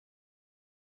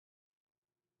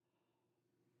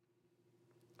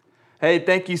Hey,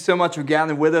 thank you so much for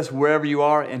gathering with us wherever you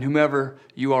are and whomever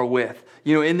you are with.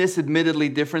 You know, in this admittedly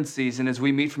different season, as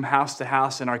we meet from house to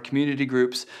house in our community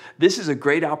groups, this is a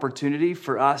great opportunity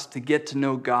for us to get to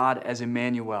know God as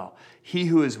Emmanuel, He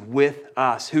who is with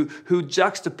us, who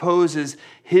juxtaposes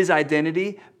His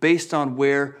identity based on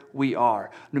where we are.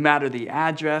 No matter the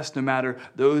address, no matter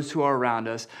those who are around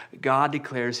us, God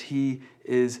declares He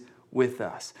is with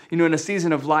us. You know, in a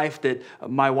season of life that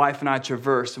my wife and I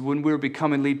traversed, when we were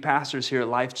becoming lead pastors here at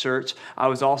Life Church, I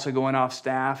was also going off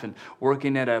staff and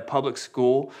working at a public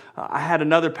school. I had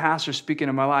another pastor speaking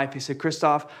in my life. He said,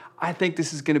 Christoph, I think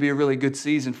this is going to be a really good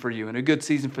season for you and a good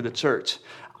season for the church.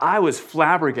 I was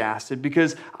flabbergasted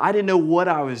because I didn't know what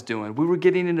I was doing. We were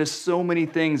getting into so many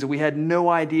things and we had no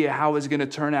idea how it was going to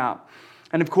turn out.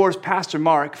 And of course, Pastor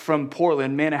Mark from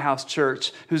Portland, Manor House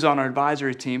Church, who's on our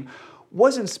advisory team,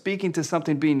 wasn't speaking to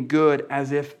something being good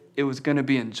as if it was going to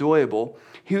be enjoyable.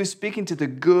 He was speaking to the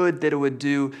good that it would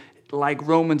do, like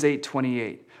Romans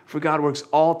 8:28. For God works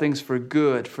all things for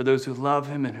good for those who love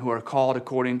Him and who are called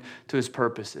according to His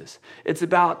purposes. It's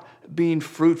about being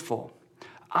fruitful.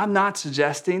 I'm not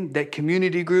suggesting that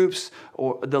community groups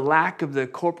or the lack of the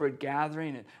corporate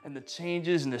gathering and the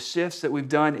changes and the shifts that we've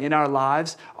done in our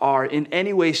lives are in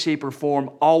any way, shape, or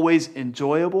form always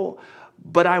enjoyable,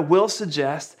 but I will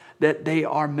suggest that they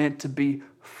are meant to be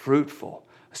fruitful.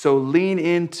 So lean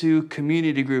into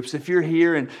community groups. If you're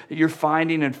here and you're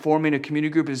finding and forming a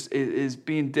community group is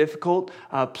being difficult,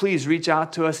 please reach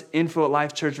out to us,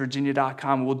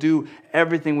 info@lifechurchvirginia.com. We'll do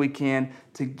everything we can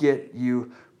to get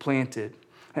you planted.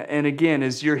 And again,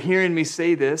 as you're hearing me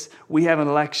say this, we have an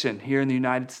election here in the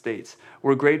United States.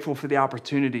 We're grateful for the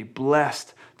opportunity,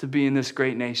 blessed to be in this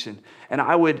great nation. And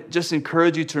I would just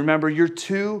encourage you to remember your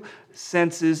two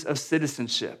senses of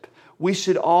citizenship. We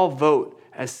should all vote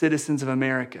as citizens of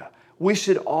America. We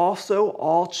should also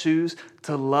all choose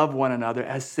to love one another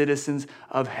as citizens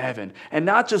of heaven. And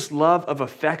not just love of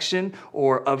affection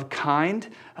or of kind,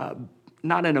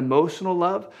 not an emotional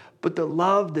love, but the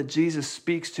love that Jesus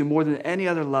speaks to more than any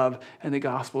other love in the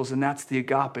Gospels, and that's the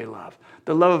agape love.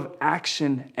 The love of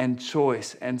action and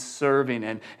choice and serving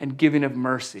and giving of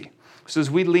mercy. So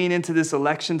as we lean into this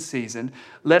election season,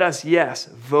 let us, yes,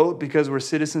 vote because we're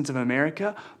citizens of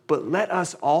America, but let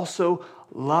us also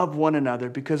love one another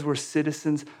because we're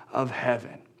citizens of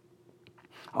heaven.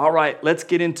 All right, let's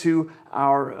get into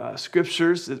our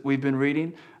scriptures that we've been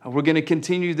reading. We're going to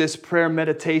continue this prayer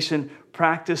meditation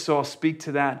practice, so I'll speak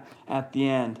to that at the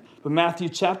end. But Matthew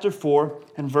chapter 4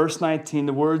 and verse 19,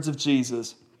 the words of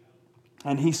Jesus.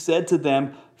 And He said to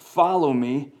them, "Follow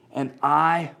me, and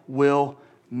I will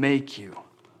make you."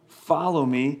 Follow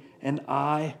me, and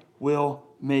I will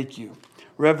make you.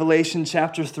 Revelation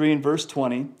chapter 3 and verse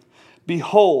 20.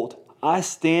 Behold, I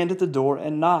stand at the door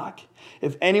and knock.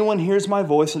 If anyone hears my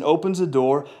voice and opens the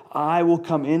door, I will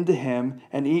come into him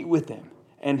and eat with him,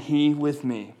 and he with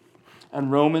me.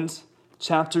 And Romans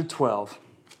chapter 12.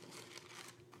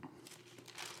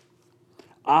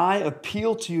 I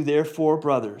appeal to you, therefore,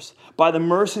 brothers, by the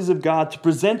mercies of God, to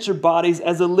present your bodies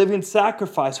as a living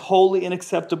sacrifice, holy and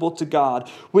acceptable to God,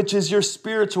 which is your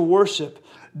spiritual worship.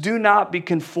 Do not be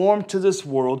conformed to this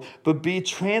world, but be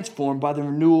transformed by the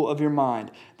renewal of your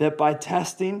mind, that by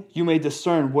testing you may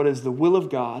discern what is the will of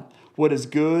God, what is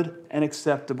good and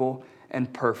acceptable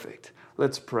and perfect.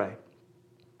 Let's pray.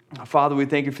 Father, we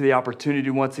thank you for the opportunity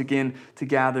once again to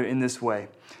gather in this way.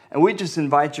 And we just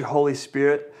invite your Holy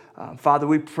Spirit. Father,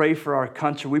 we pray for our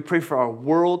country. We pray for our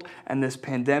world and this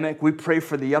pandemic. We pray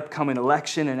for the upcoming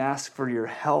election and ask for your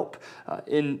help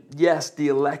in, yes, the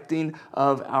electing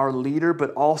of our leader,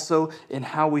 but also in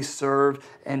how we serve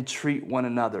and treat one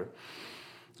another.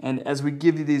 And as we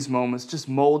give you these moments, just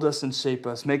mold us and shape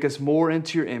us. Make us more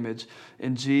into your image.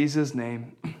 In Jesus'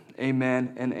 name,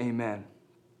 amen and amen.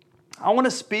 I want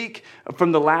to speak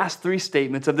from the last three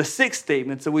statements of the six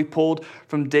statements that we pulled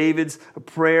from David's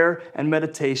prayer and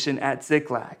meditation at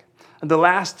Ziklag. And the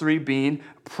last three being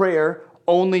prayer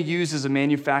only uses a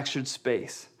manufactured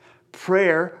space.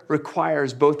 Prayer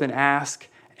requires both an ask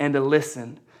and a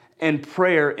listen. And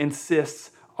prayer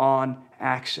insists on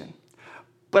action.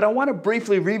 But I want to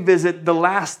briefly revisit the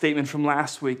last statement from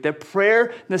last week, that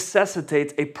prayer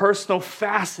necessitates a personal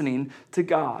fastening to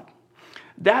God.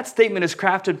 That statement is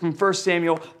crafted from 1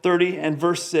 Samuel 30 and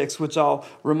verse 6, which I'll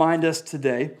remind us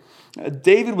today.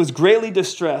 David was greatly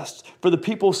distressed, for the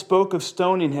people spoke of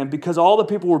stoning him, because all the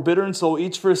people were bitter in soul,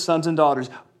 each for his sons and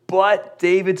daughters. But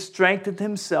David strengthened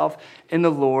himself in the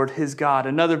Lord his God.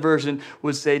 Another version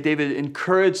would say David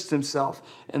encouraged himself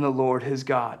in the Lord his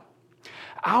God.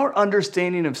 Our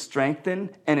understanding of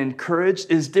strengthen and encourage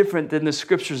is different than the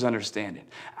scripture's understanding.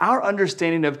 Our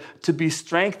understanding of to be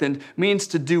strengthened means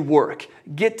to do work,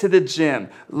 get to the gym,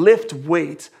 lift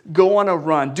weights, go on a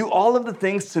run, do all of the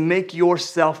things to make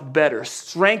yourself better,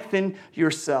 strengthen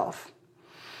yourself.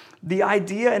 The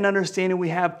idea and understanding we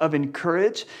have of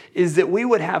encourage is that we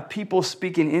would have people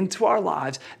speaking into our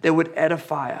lives that would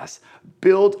edify us,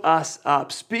 build us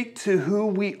up, speak to who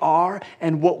we are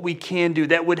and what we can do,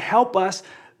 that would help us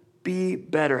be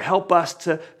better, help us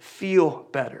to feel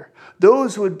better.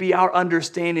 Those would be our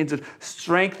understandings of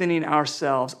strengthening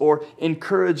ourselves or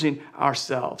encouraging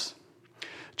ourselves.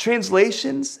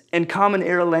 Translations and common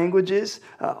era languages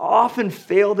often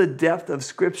fail the depth of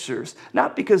scriptures,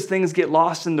 not because things get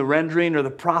lost in the rendering or the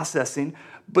processing,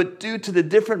 but due to the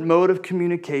different mode of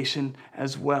communication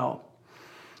as well.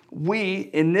 We,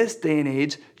 in this day and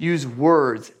age, use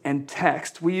words and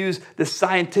text. We use the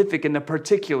scientific and the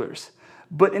particulars.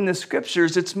 But in the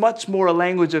scriptures, it's much more a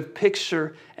language of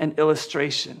picture and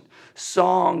illustration,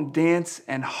 song, dance,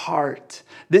 and heart.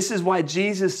 This is why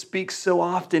Jesus speaks so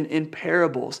often in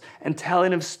parables and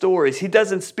telling of stories. He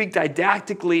doesn't speak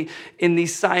didactically in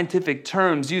these scientific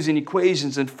terms, using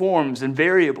equations and forms and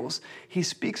variables. He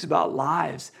speaks about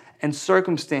lives and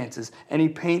circumstances, and he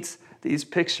paints these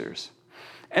pictures.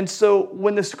 And so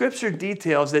when the scripture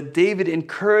details that David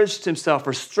encouraged himself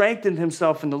or strengthened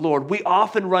himself in the Lord, we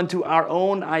often run to our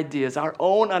own ideas, our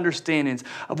own understandings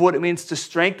of what it means to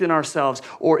strengthen ourselves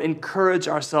or encourage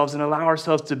ourselves and allow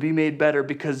ourselves to be made better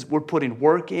because we're putting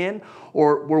work in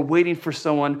or we're waiting for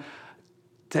someone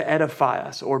to edify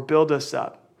us or build us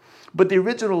up. But the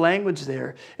original language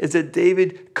there is that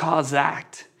David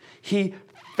kazaked. He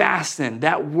fastened.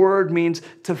 That word means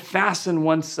to fasten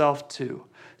oneself to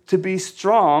be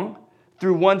strong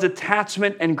through one's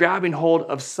attachment and grabbing hold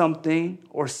of something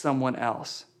or someone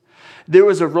else. There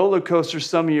was a roller coaster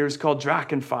some years called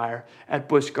Drakenfire at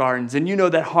Busch Gardens. And you know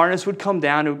that harness would come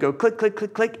down, it would go click, click,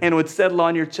 click, click, and it would settle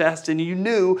on your chest, and you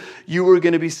knew you were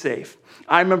going to be safe.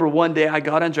 I remember one day I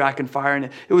got on Drakenfire, and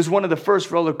it was one of the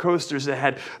first roller coasters that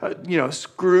had,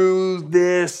 screw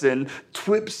this and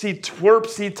twipsy,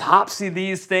 twerpsy, topsy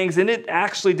these things. And it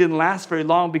actually didn't last very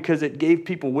long because it gave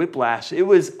people whiplash. It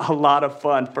was a lot of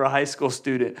fun for a high school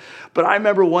student. But I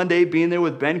remember one day being there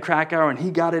with Ben Krakauer, and he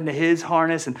got into his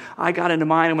harness, and I got into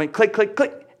mine and went click, click,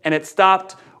 click, and it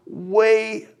stopped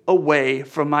way away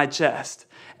from my chest.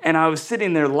 And I was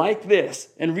sitting there like this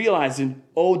and realizing,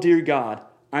 oh dear God,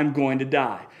 I'm going to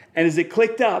die. And as it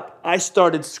clicked up, I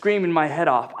started screaming my head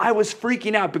off. I was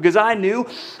freaking out because I knew,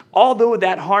 although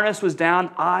that harness was down,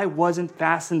 I wasn't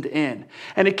fastened in.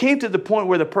 And it came to the point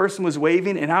where the person was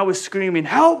waving and I was screaming,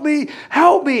 help me,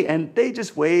 help me. And they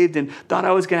just waved and thought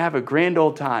I was going to have a grand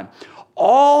old time.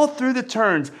 All through the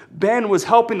turns, Ben was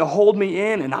helping to hold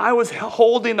me in, and I was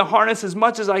holding the harness as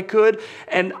much as I could,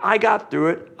 and I got through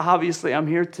it. Obviously, I'm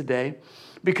here today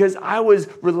because I was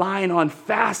relying on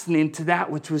fastening to that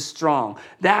which was strong,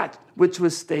 that which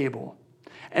was stable.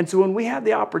 And so when we have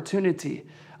the opportunity,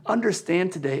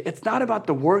 understand today, it's not about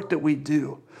the work that we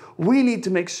do. We need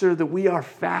to make sure that we are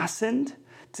fastened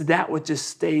to that which is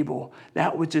stable,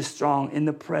 that which is strong in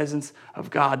the presence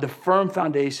of God, the firm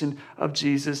foundation of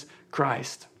Jesus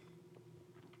Christ.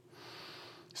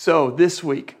 So this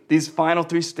week, these final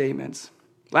three statements.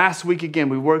 Last week, again,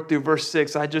 we worked through verse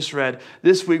 6 I just read.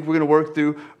 This week, we're going to work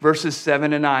through verses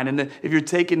 7 and 9. And if you're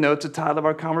taking notes, the title of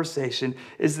our conversation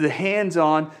is the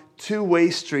hands-on, two-way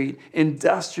street,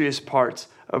 industrious parts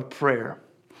of prayer.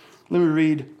 Let me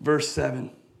read verse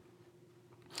 7.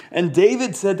 And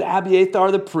David said to Abiathar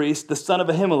the priest, the son of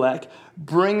Ahimelech,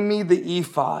 bring me the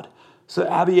ephod. So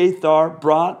Abiathar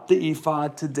brought the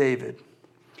ephod to David.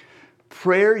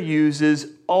 Prayer uses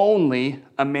only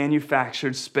a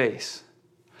manufactured space.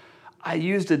 I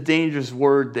used a dangerous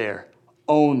word there,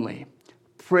 only.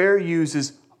 Prayer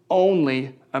uses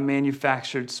only a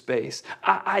manufactured space.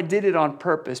 I did it on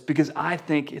purpose because I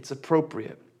think it's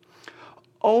appropriate.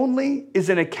 Only is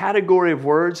in a category of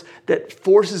words that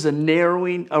forces a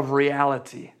narrowing of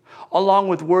reality, along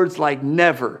with words like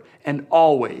never and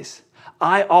always.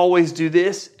 I always do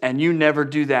this and you never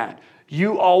do that.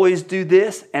 You always do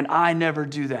this and I never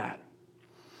do that.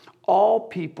 All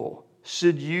people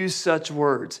should use such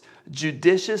words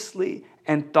judiciously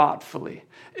and thoughtfully,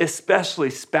 especially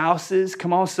spouses,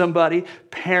 come on somebody,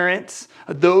 parents,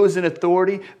 those in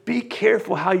authority. Be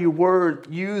careful how you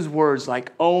use words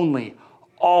like only,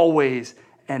 always,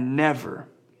 and never.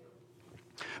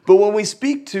 But when we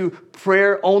speak to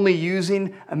prayer only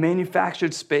using a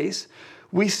manufactured space,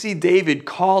 We see David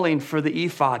calling for the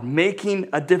ephod, making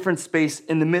a different space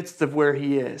in the midst of where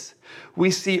he is.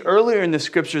 We see earlier in the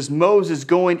scriptures Moses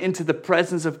going into the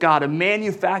presence of God, a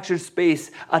manufactured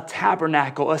space, a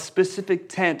tabernacle, a specific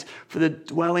tent for the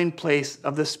dwelling place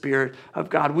of the Spirit of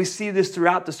God. We see this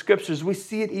throughout the scriptures. We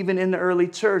see it even in the early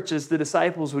church as the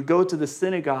disciples would go to the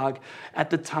synagogue at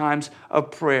the times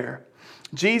of prayer.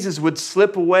 Jesus would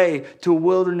slip away to a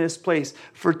wilderness place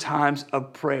for times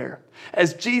of prayer.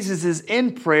 As Jesus is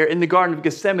in prayer in the Garden of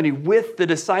Gethsemane with the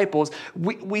disciples,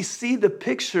 we see the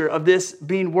picture of this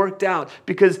being worked out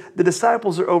because the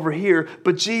disciples are over here,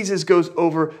 but Jesus goes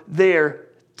over there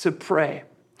to pray.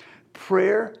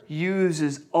 Prayer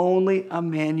uses only a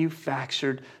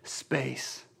manufactured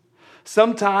space.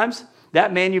 Sometimes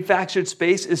that manufactured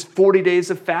space is 40 days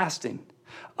of fasting.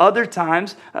 Other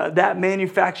times, that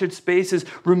manufactured space is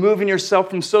removing yourself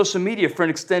from social media for an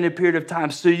extended period of time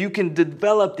so you can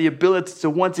develop the ability to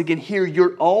once again hear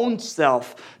your own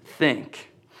self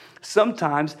think.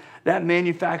 Sometimes that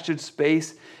manufactured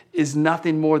space is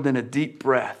nothing more than a deep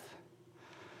breath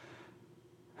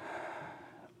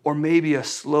or maybe a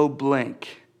slow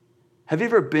blink. Have you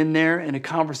ever been there in a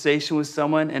conversation with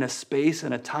someone in a space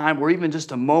and a time or even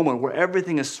just a moment where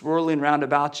everything is swirling around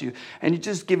about you and you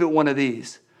just give it one of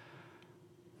these?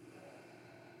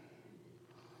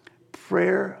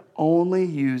 Prayer only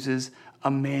uses a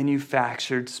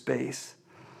manufactured space.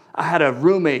 I had a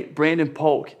roommate, Brandon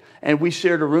Polk, and we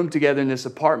shared a room together in this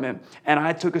apartment. And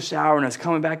I took a shower and I was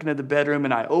coming back into the bedroom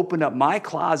and I opened up my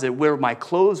closet where my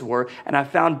clothes were and I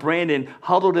found Brandon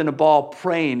huddled in a ball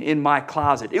praying in my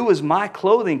closet. It was my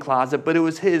clothing closet, but it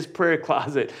was his prayer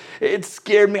closet. It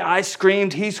scared me. I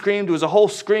screamed. He screamed. It was a whole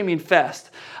screaming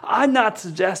fest. I'm not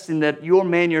suggesting that your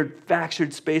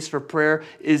manufactured space for prayer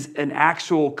is an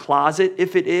actual closet.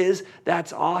 If it is,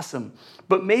 that's awesome.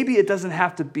 But maybe it doesn't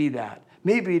have to be that.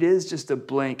 Maybe it is just a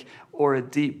blink or a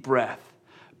deep breath.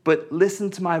 But listen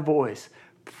to my voice.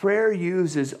 Prayer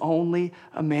uses only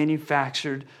a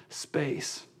manufactured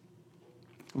space.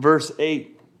 Verse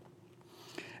 8.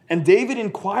 And David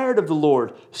inquired of the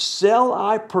Lord, shall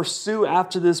I pursue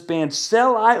after this band?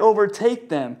 Shall I overtake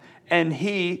them? And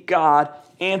he, God,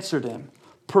 answered him,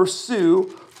 pursue,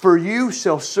 for you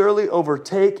shall surely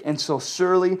overtake and shall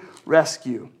surely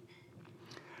rescue.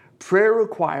 Prayer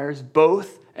requires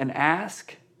both an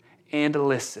ask and a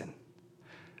listen.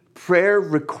 Prayer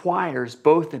requires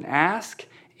both an ask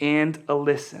and a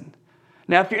listen.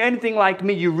 Now, if you're anything like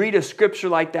me, you read a scripture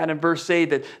like that in verse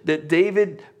 8 that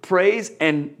David prays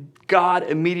and God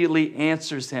immediately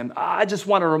answers him. I just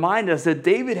want to remind us that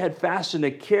David had fashioned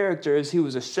a character as he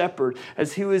was a shepherd,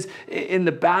 as he was in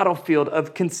the battlefield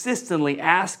of consistently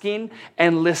asking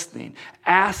and listening,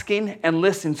 asking and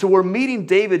listening. So we're meeting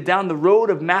David down the road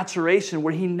of maturation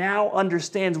where he now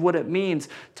understands what it means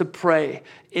to pray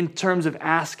in terms of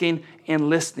asking and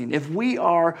listening. If we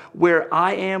are where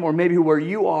I am or maybe where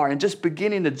you are and just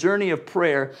beginning the journey of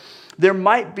prayer, there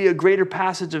might be a greater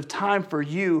passage of time for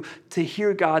you to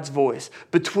hear God's voice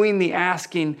between the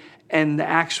asking and the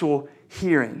actual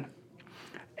hearing.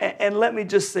 And let me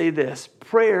just say this,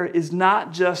 prayer is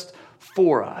not just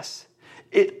for us.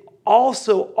 It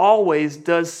also always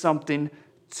does something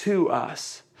to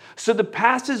us. So the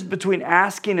passage between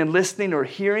asking and listening or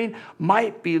hearing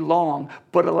might be long,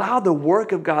 but allow the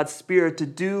work of God's Spirit to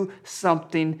do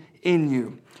something in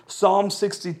you. Psalm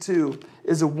 62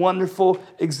 is a wonderful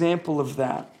example of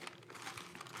that.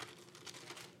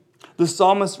 The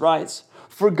psalmist writes,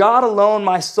 for God alone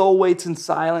my soul waits in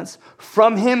silence.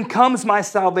 From him comes my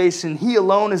salvation. He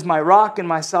alone is my rock and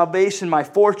my salvation, my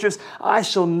fortress. I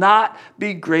shall not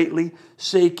be greatly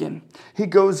shaken. He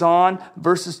goes on,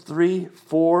 verses 3,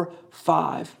 4,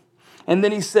 5. And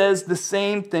then he says the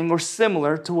same thing or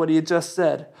similar to what he had just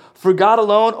said. For God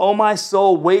alone, O my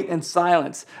soul, wait in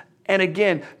silence. And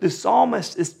again, the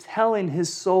psalmist is telling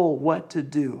his soul what to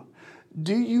do.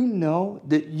 Do you know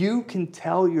that you can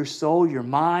tell your soul, your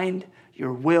mind,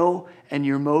 your will, and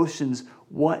your emotions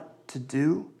what to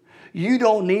do? You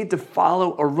don't need to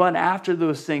follow or run after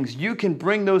those things. You can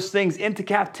bring those things into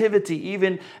captivity,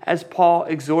 even as Paul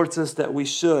exhorts us that we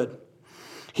should.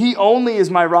 He only is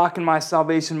my rock and my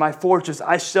salvation, my fortress.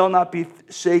 I shall not be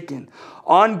shaken.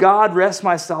 On God rests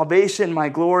my salvation, my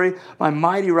glory, my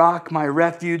mighty rock, my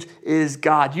refuge is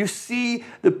God. You see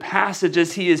the passage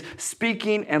as he is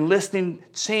speaking and listening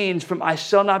change from I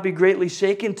shall not be greatly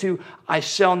shaken to I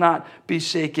shall not be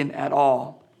shaken at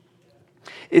all.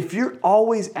 If you're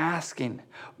always asking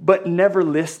but never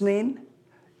listening,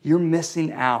 you're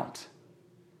missing out.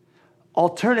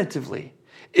 Alternatively,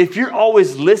 if you're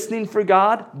always listening for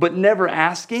God but never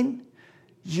asking,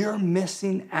 you're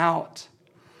missing out.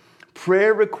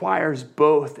 prayer requires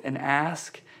both an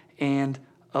ask and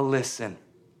a listen.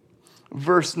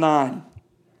 Verse 9,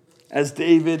 as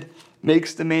David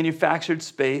makes the manufactured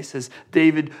space, as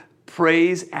David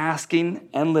prays, asking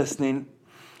and listening.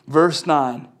 Verse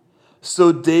 9,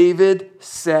 so David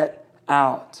set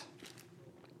out.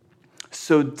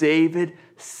 So David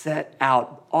set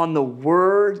out on the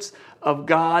words of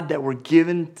God that were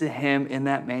given to him in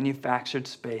that manufactured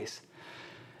space.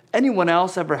 Anyone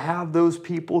else ever have those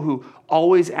people who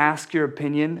always ask your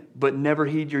opinion but never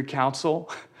heed your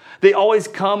counsel? They always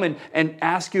come and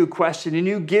ask you a question, and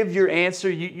you give your answer,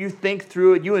 you think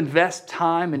through it, you invest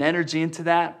time and energy into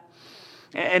that.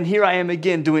 And here I am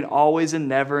again doing always and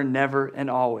never, never and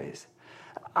always.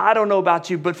 I don't know about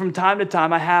you, but from time to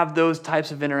time I have those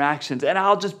types of interactions. And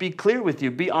I'll just be clear with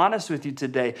you, be honest with you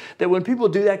today, that when people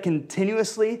do that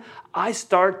continuously, I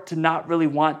start to not really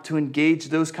want to engage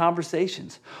those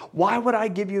conversations. Why would I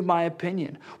give you my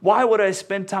opinion? Why would I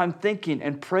spend time thinking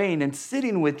and praying and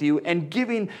sitting with you and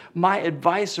giving my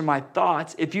advice or my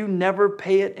thoughts if you never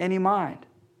pay it any mind?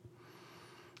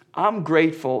 I'm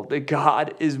grateful that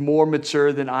God is more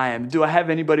mature than I am. Do I have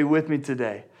anybody with me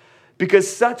today?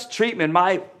 Because such treatment,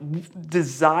 my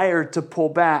desire to pull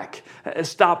back,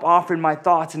 stop offering my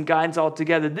thoughts and guidance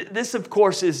altogether, this, of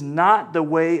course, is not the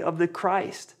way of the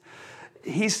Christ.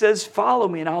 He says, follow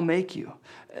me and I'll make you.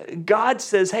 God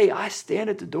says, hey, I stand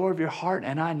at the door of your heart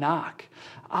and I knock.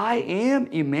 I am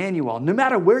Emmanuel. No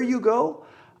matter where you go,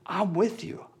 I'm with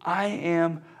you. I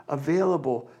am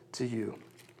available to you.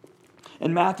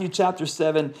 In Matthew chapter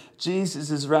 7, Jesus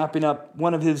is wrapping up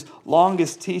one of his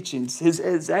longest teachings,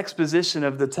 his exposition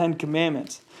of the Ten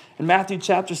Commandments. In Matthew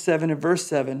chapter 7 and verse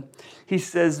 7, he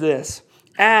says this,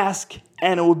 ask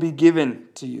and it will be given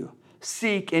to you.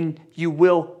 Seek and you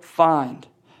will find.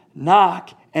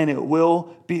 Knock and it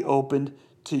will be opened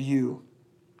to you.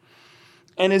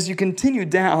 And as you continue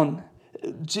down,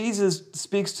 Jesus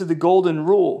speaks to the golden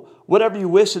rule. Whatever you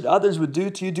wish that others would do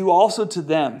to you, do also to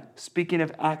them. Speaking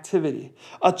of activity.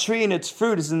 A tree and its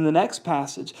fruit is in the next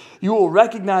passage. You will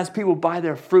recognize people by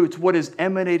their fruits, what is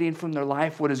emanating from their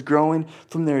life, what is growing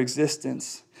from their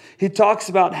existence. He talks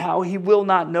about how he will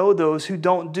not know those who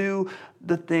don't do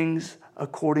the things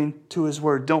according to his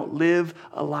word. Don't live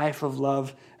a life of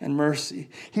love and mercy.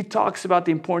 He talks about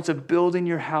the importance of building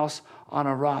your house on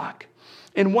a rock.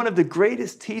 And one of the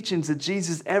greatest teachings that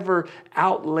Jesus ever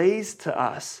outlays to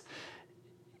us,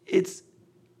 it's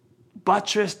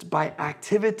buttressed by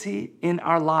activity in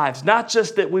our lives. Not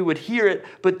just that we would hear it,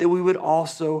 but that we would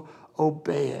also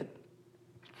obey it.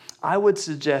 I would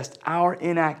suggest our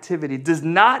inactivity does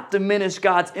not diminish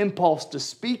God's impulse to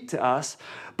speak to us,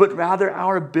 but rather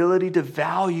our ability to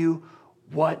value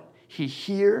what he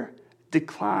here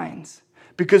declines.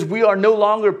 Because we are no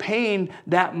longer paying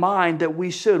that mind that we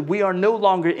should. We are no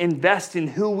longer investing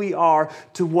who we are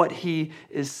to what he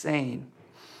is saying.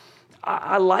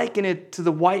 I liken it to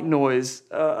the white noise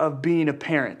of being a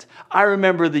parent. I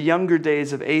remember the younger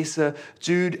days of Asa,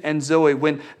 Jude, and Zoe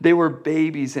when they were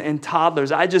babies and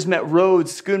toddlers. I just met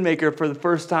Rhodes Schoonmaker for the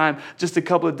first time just a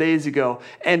couple of days ago.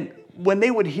 And when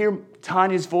they would hear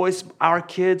Tanya's voice, our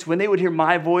kids, when they would hear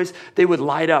my voice, they would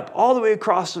light up all the way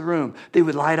across the room. They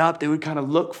would light up, they would kind of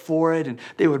look for it, and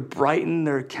they would brighten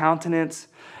their countenance.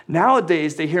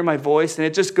 Nowadays, they hear my voice, and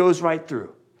it just goes right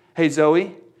through. Hey,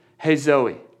 Zoe. Hey,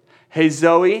 Zoe. Hey,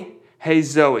 Zoe. Hey,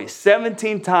 Zoe.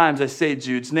 17 times I say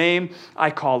Jude's name.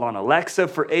 I call on Alexa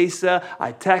for Asa.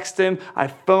 I text him. I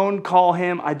phone call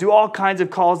him. I do all kinds of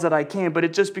calls that I can, but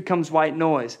it just becomes white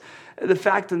noise. The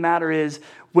fact of the matter is,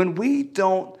 when we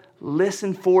don't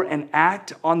listen for and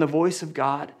act on the voice of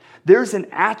God, there's an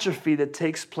atrophy that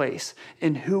takes place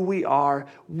in who we are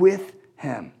with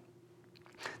him.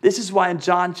 This is why in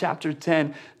John chapter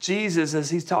 10, Jesus, as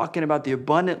he's talking about the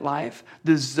abundant life,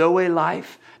 the Zoe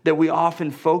life that we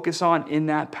often focus on in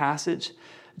that passage,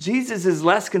 Jesus is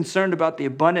less concerned about the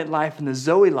abundant life and the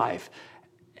Zoe life,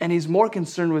 and he's more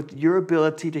concerned with your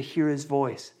ability to hear his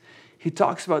voice. He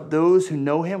talks about those who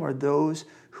know him are those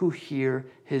who hear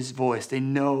his voice. They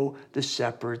know the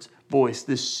shepherd's voice.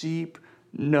 The sheep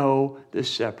know the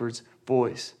shepherd's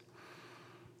voice.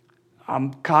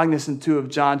 I'm cognizant too of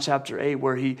John chapter 8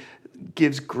 where he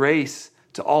gives grace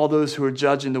to all those who are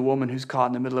judging the woman who's caught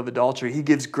in the middle of adultery. He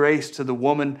gives grace to the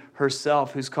woman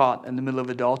herself who's caught in the middle of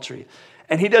adultery.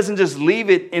 And he doesn't just leave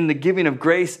it in the giving of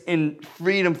grace in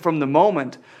freedom from the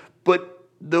moment, but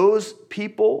those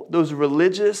people, those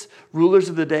religious rulers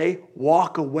of the day,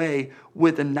 walk away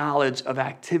with a knowledge of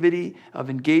activity, of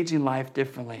engaging life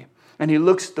differently. And he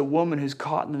looks at the woman who's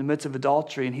caught in the midst of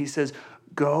adultery and he says,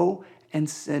 go and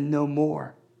sin no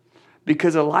more.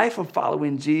 Because a life of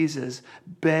following Jesus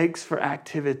begs for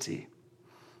activity.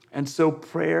 And so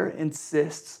prayer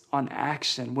insists on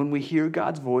action. When we hear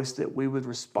God's voice, that we would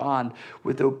respond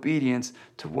with obedience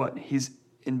to what he's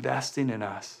investing in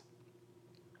us.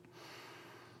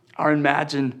 Our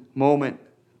imagine moment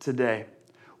today.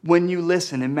 When you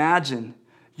listen, imagine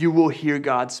you will hear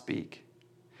God speak.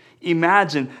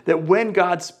 Imagine that when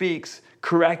God speaks,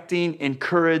 correcting,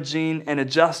 encouraging, and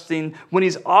adjusting, when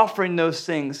he's offering those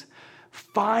things,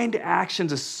 find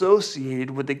actions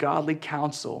associated with the godly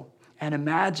counsel. And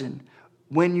imagine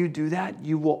when you do that,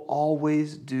 you will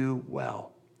always do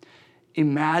well.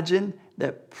 Imagine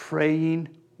that praying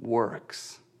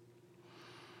works.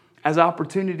 As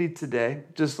opportunity today,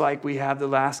 just like we have the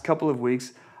last couple of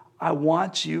weeks, I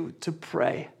want you to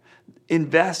pray.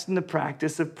 Invest in the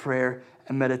practice of prayer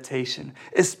and meditation,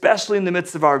 especially in the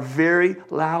midst of our very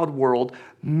loud world.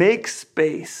 Make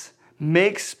space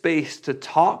to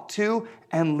talk to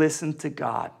and listen to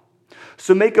God.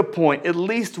 So make a point, at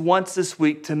least once this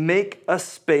week, to make a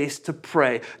space to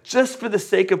pray, just for the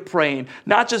sake of praying,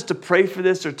 not just to pray for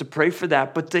this or to pray for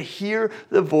that, but to hear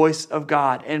the voice of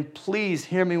God. And please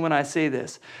hear me when I say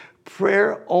this.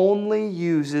 Prayer only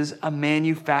uses a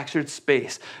manufactured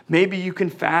space. Maybe you can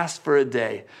fast for a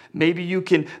day. Maybe you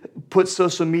can put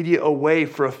social media away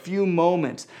for a few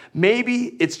moments.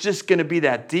 Maybe it's just going to be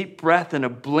that deep breath and a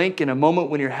blink in a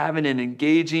moment when you're having an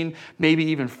engaging, maybe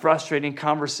even frustrating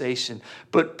conversation.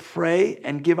 But pray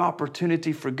and give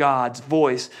opportunity for God's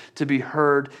voice to be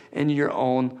heard in your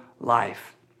own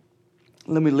life.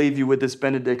 Let me leave you with this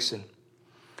benediction.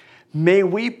 May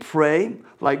we pray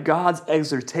like God's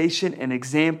exhortation and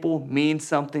example mean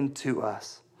something to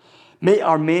us. May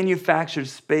our manufactured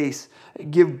space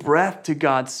give breath to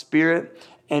God's Spirit,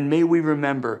 and may we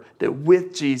remember that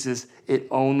with Jesus, it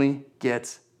only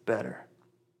gets better.